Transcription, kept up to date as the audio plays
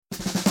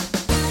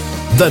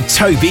The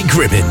Toby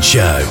Gribbin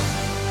Show.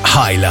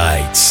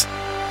 Highlights.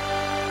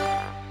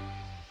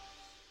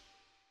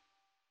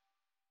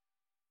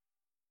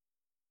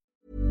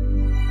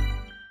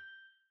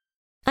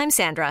 I'm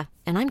Sandra,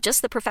 and I'm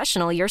just the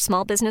professional your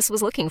small business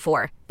was looking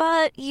for.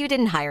 But you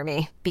didn't hire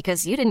me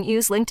because you didn't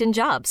use LinkedIn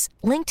Jobs.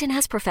 LinkedIn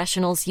has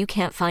professionals you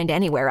can't find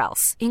anywhere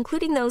else,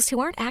 including those who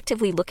aren't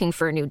actively looking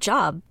for a new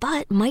job,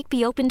 but might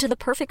be open to the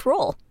perfect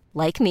role,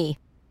 like me.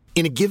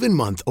 In a given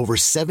month, over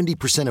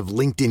 70% of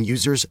LinkedIn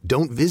users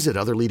don't visit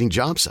other leading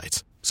job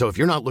sites. So if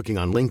you're not looking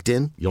on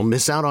LinkedIn, you'll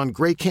miss out on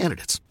great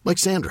candidates like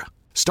Sandra.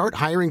 Start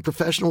hiring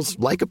professionals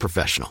like a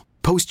professional.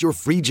 Post your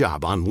free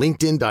job on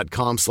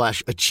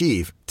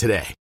linkedin.com/achieve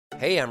today.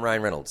 Hey, I'm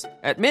Ryan Reynolds.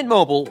 At Mint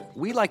Mobile,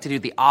 we like to do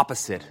the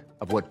opposite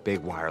of what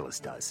Big Wireless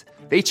does.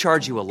 They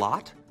charge you a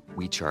lot,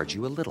 we charge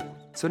you a little.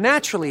 So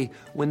naturally,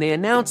 when they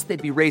announced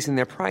they'd be raising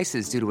their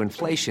prices due to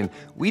inflation,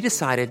 we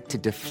decided to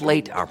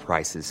deflate our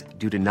prices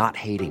due to not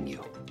hating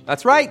you.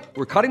 That's right.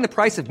 We're cutting the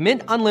price of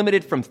Mint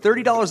Unlimited from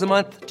 $30 a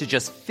month to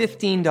just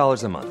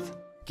 $15 a month.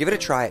 Give it a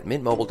try at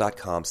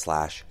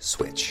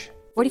mintmobile.com/switch.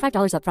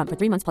 $45 up front for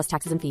 3 months plus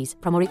taxes and fees.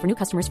 Promo rate for new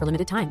customers for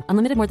limited time.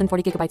 Unlimited more than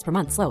 40 gigabytes per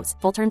month. Slows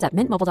full terms at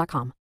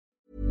mintmobile.com.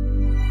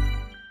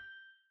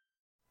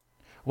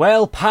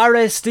 Well,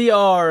 Paris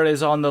Dior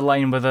is on the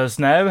line with us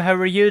now. How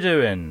are you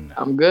doing?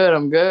 I'm good.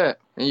 And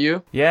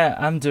you? Yeah,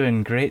 I'm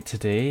doing great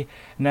today.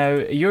 Now,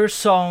 your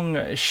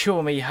song,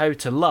 Show Me How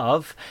to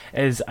Love,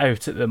 is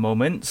out at the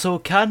moment. So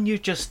can you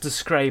just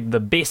describe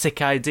the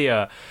basic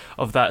idea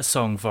of that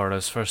song for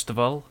us, first of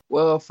all?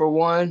 Well, for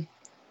one,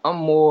 I'm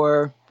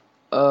more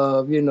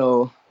of,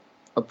 a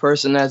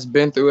person that's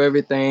been through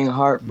everything,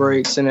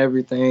 heartbreaks and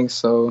everything.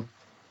 So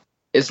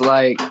it's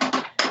like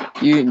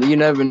you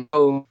never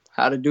know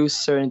how to do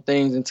certain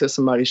things until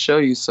somebody show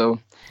you. So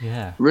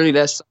yeah, really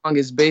that song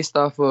is based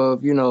off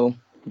of,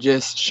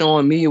 just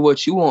showing me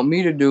what you want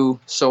me to do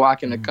so I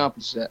can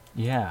accomplish that.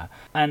 Yeah.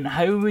 And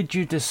how would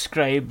you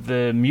describe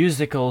the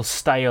musical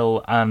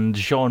style and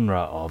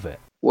genre of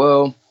it?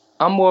 Well,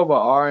 I'm more of an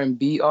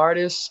R&B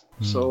artist.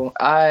 So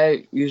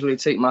I usually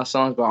take my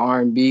songs by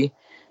R&B,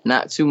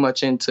 not too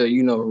much into,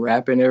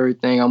 rap and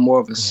everything. I'm more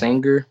of a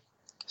singer.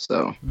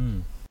 So.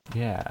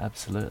 Yeah,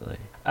 absolutely.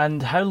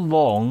 And how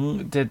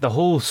long did the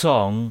whole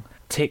song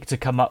take to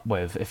come up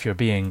with, if you're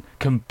being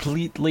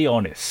completely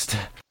honest?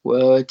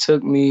 Well, it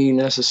took me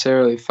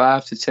necessarily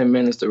 5 to 10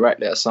 minutes to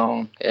write that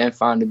song and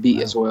find the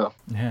beat as well.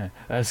 Yeah,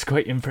 that's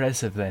quite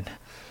impressive then.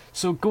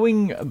 So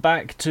going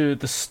back to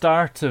the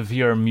start of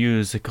your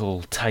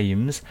musical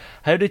times,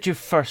 how did you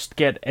first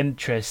get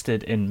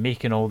interested in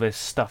making all this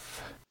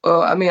stuff?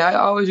 Well, I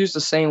always used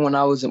to sing when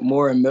I was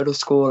more in middle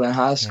school and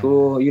high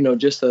school,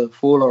 just to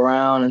fool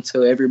around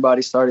until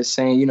everybody started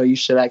saying, you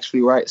should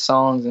actually write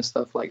songs and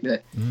stuff like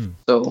that.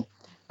 So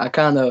I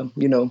kind of,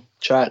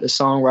 tried the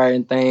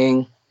songwriting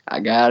thing. I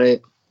got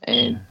it.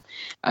 And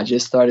I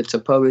just started to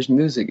publish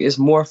music. It's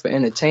more for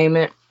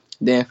entertainment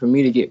than for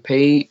me to get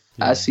paid.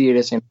 I see it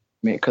as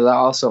entertainment because I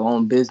also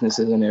own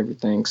businesses and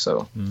everything.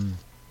 So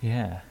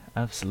yeah,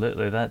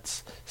 absolutely.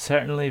 That's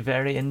certainly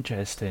very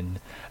interesting.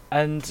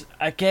 And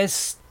I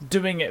guess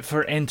doing it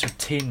for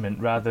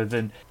entertainment rather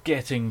than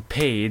getting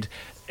paid,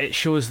 it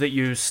shows that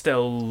you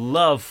still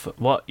love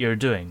what you're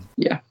doing.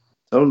 Yeah,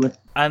 totally.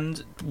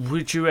 And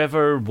would you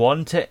ever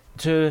want it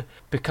to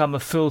become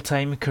a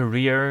full-time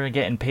career,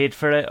 getting paid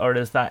for it, or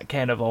is that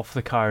kind of off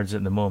the cards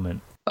at the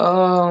moment?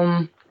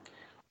 Well,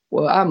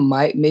 I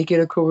might make it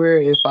a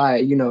career if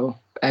I,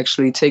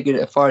 actually take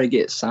it far to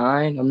get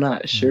signed. I'm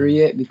not sure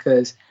yet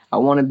because I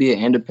want to be an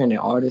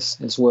independent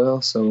artist as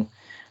well. So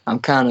I'm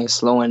kind of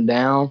slowing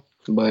down,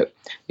 but,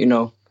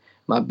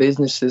 my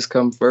businesses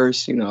come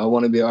first. I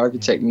want to be an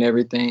architect and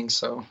everything.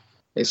 So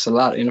it's a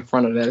lot in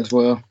front of that as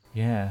well.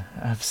 Yeah,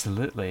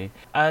 absolutely.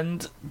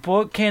 And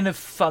what kind of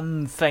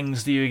fun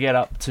things do you get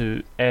up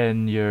to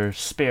in your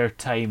spare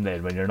time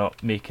then when you're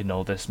not making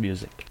all this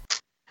music?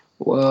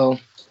 Well,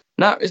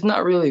 it's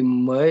not really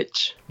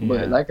much,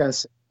 but like I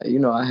said,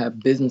 I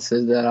have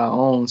businesses that I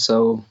own.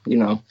 So,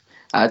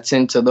 I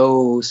attend to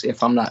those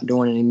if I'm not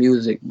doing any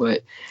music.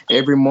 But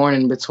every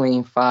morning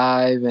between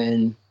 5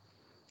 and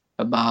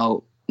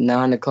about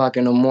 9 o'clock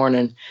in the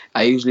morning,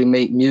 I usually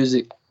make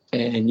music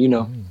and,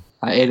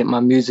 I edit my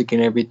music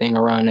and everything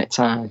around that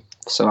time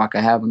so I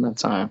can have enough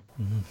time.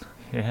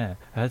 Yeah,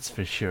 that's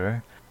for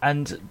sure.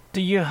 And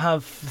do you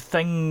have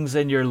things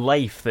in your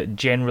life that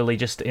generally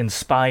just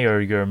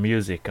inspire your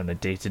music on a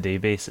day-to-day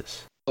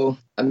basis? Oh,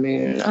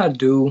 I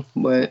do,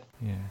 but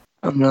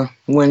I don't know.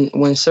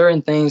 When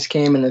certain things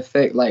came in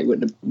effect, like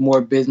with the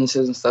more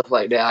businesses and stuff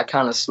like that, I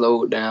kind of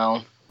slowed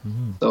down.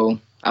 So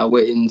I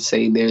wouldn't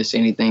say there's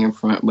anything in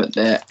front but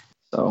that.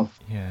 So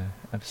yeah,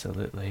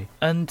 absolutely.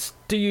 And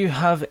do you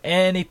have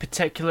any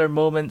particular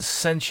moments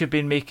since you've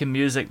been making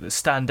music that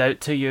stand out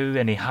to you?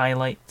 Any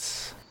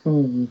highlights?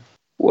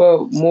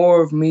 Well,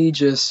 more of me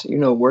just,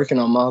 working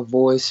on my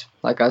voice.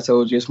 Like I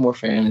told you, it's more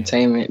for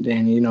entertainment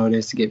than, it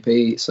is to get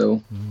paid.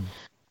 So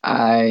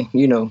I,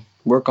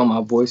 work on my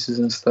voices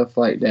and stuff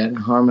like that and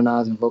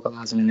harmonizing,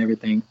 vocalizing and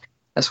everything.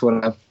 That's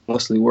what I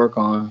mostly work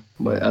on.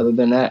 But other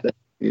than that, that's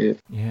Yeah.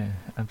 Yeah,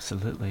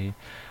 absolutely.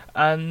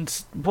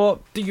 And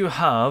what do you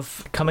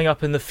have coming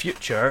up in the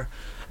future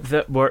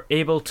that we're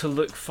able to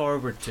look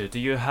forward to? Do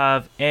you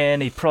have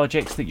any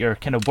projects that you're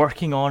kind of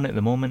working on at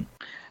the moment?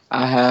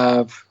 I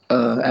have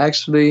I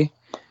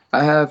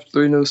have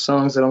 3 new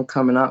songs that I'm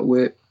coming out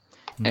with,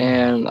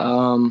 and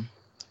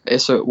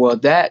that's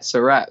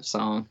a rap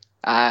song.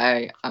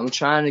 I'm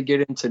trying to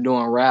get into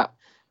doing rap,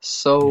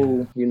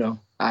 so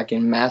I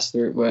can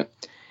master it. But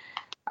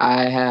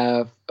I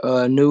have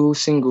a new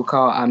single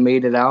called "I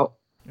Made It Out,"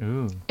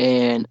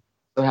 and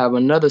I have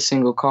another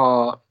single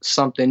called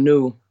 "Something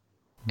New,"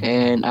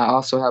 and I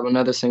also have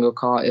another single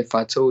called "If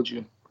I Told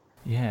You."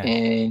 Yeah.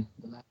 And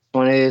the last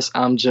one is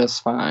 "I'm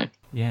Just Fine."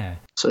 Yeah.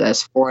 So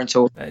that's 4 in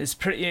total. That is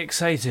pretty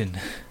exciting.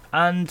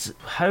 And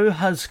how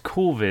has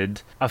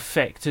COVID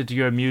affected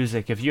your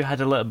music? Have you had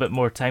a little bit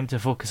more time to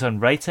focus on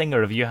writing,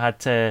 or have you had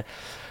to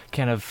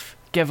kind of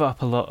give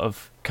up a lot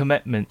of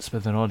commitments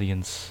with an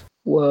audience?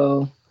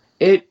 Well,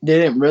 it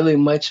didn't really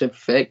much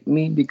affect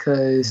me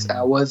because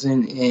I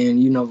wasn't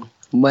in,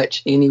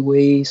 much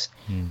anyways.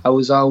 I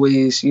was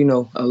always,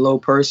 a low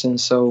person.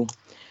 So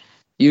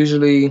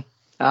usually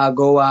I'll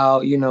go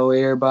out,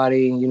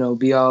 everybody,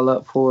 be all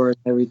up for it,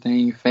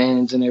 everything,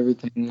 fans and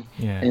everything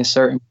in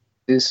certain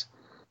places.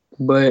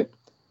 But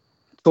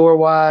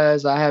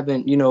tour-wise, I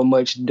haven't,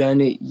 much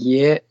done it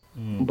yet.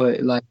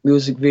 But like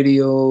music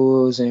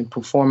videos and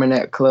performing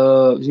at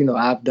clubs,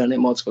 I've done it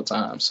multiple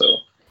times. So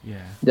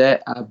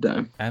that I've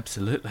done.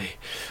 Absolutely.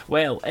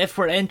 Well, if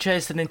we're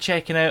interested in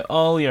checking out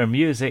all your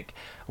music,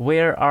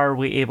 where are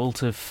we able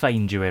to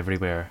find you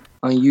everywhere?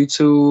 On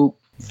YouTube,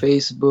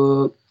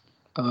 Facebook,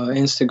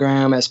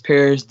 Instagram as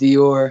Paris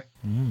Dior,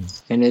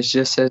 and it's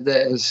just as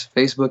that as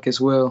Facebook as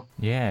well.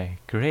 Yeah,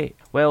 great.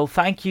 Well,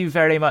 thank you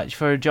very much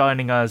for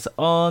joining us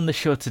on the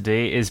show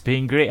today. It's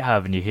been great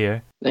having you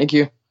here. Thank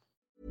you.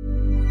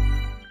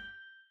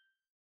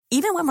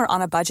 Even when we're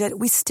on a budget,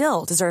 we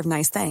still deserve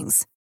nice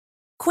things.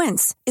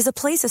 Quince is a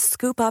place to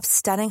scoop up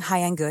stunning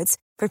high-end goods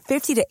for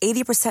 50 to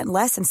 80%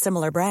 less than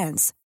similar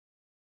brands.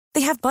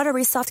 They have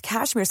buttery soft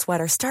cashmere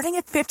sweaters starting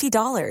at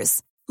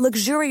 $50,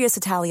 luxurious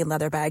Italian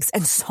leather bags,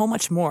 and so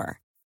much more.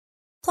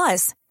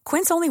 Plus,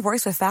 Quince only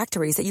works with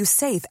factories that use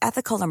safe,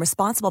 ethical, and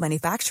responsible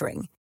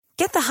manufacturing.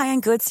 Get the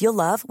high-end goods you'll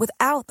love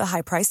without the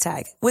high price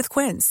tag with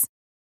Quince.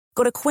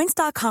 Go to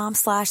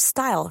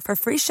quince.com/style for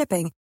free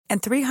shipping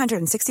and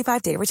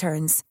 365-day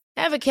returns.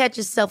 Ever catch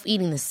yourself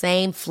eating the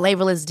same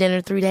flavorless dinner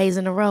 3 days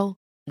in a row?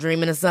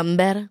 Dreaming of something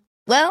better?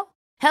 Well,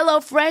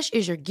 HelloFresh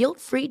is your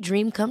guilt-free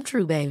dream come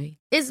true, baby.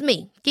 It's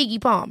me,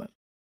 Keke Palmer.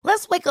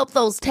 Let's wake up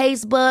those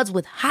taste buds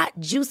with hot,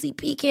 juicy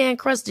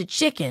pecan-crusted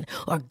chicken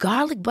or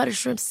garlic butter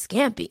shrimp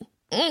scampi.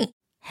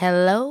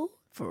 Hello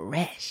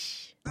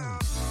Fresh.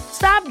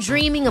 Stop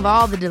dreaming of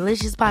all the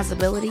delicious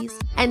possibilities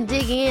and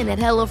dig in at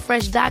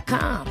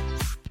HelloFresh.com.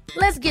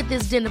 Let's get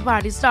this dinner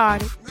party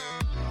started.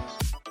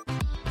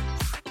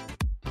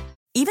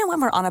 Even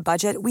when we're on a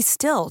budget, we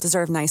still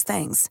deserve nice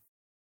things.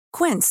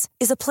 Quince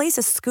is a place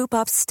to scoop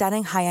up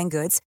stunning high-end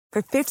goods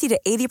for 50 to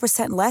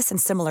 80% less than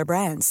similar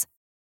brands.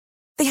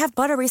 They have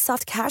buttery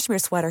soft cashmere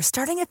sweaters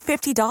starting at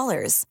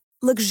 $50,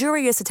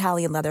 luxurious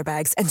Italian leather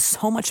bags, and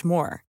so much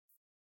more.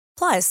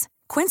 Plus,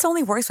 Quince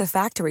only works with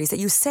factories that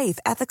use safe,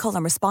 ethical,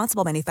 and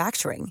responsible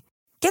manufacturing.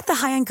 Get the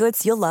high-end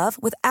goods you'll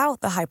love without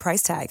the high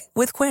price tag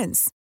with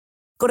Quince.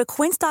 Go to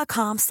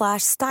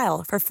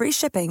quince.com/style for free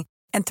shipping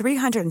and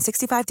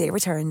 365-day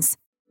returns.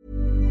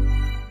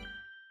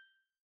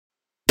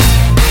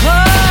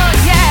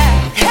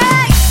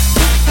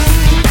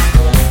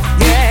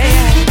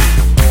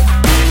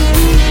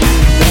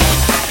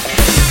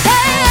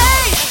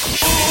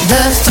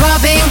 The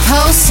throbbing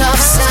pulse of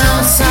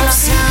sound.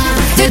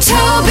 The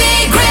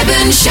Toby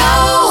Gribbon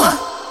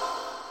Show.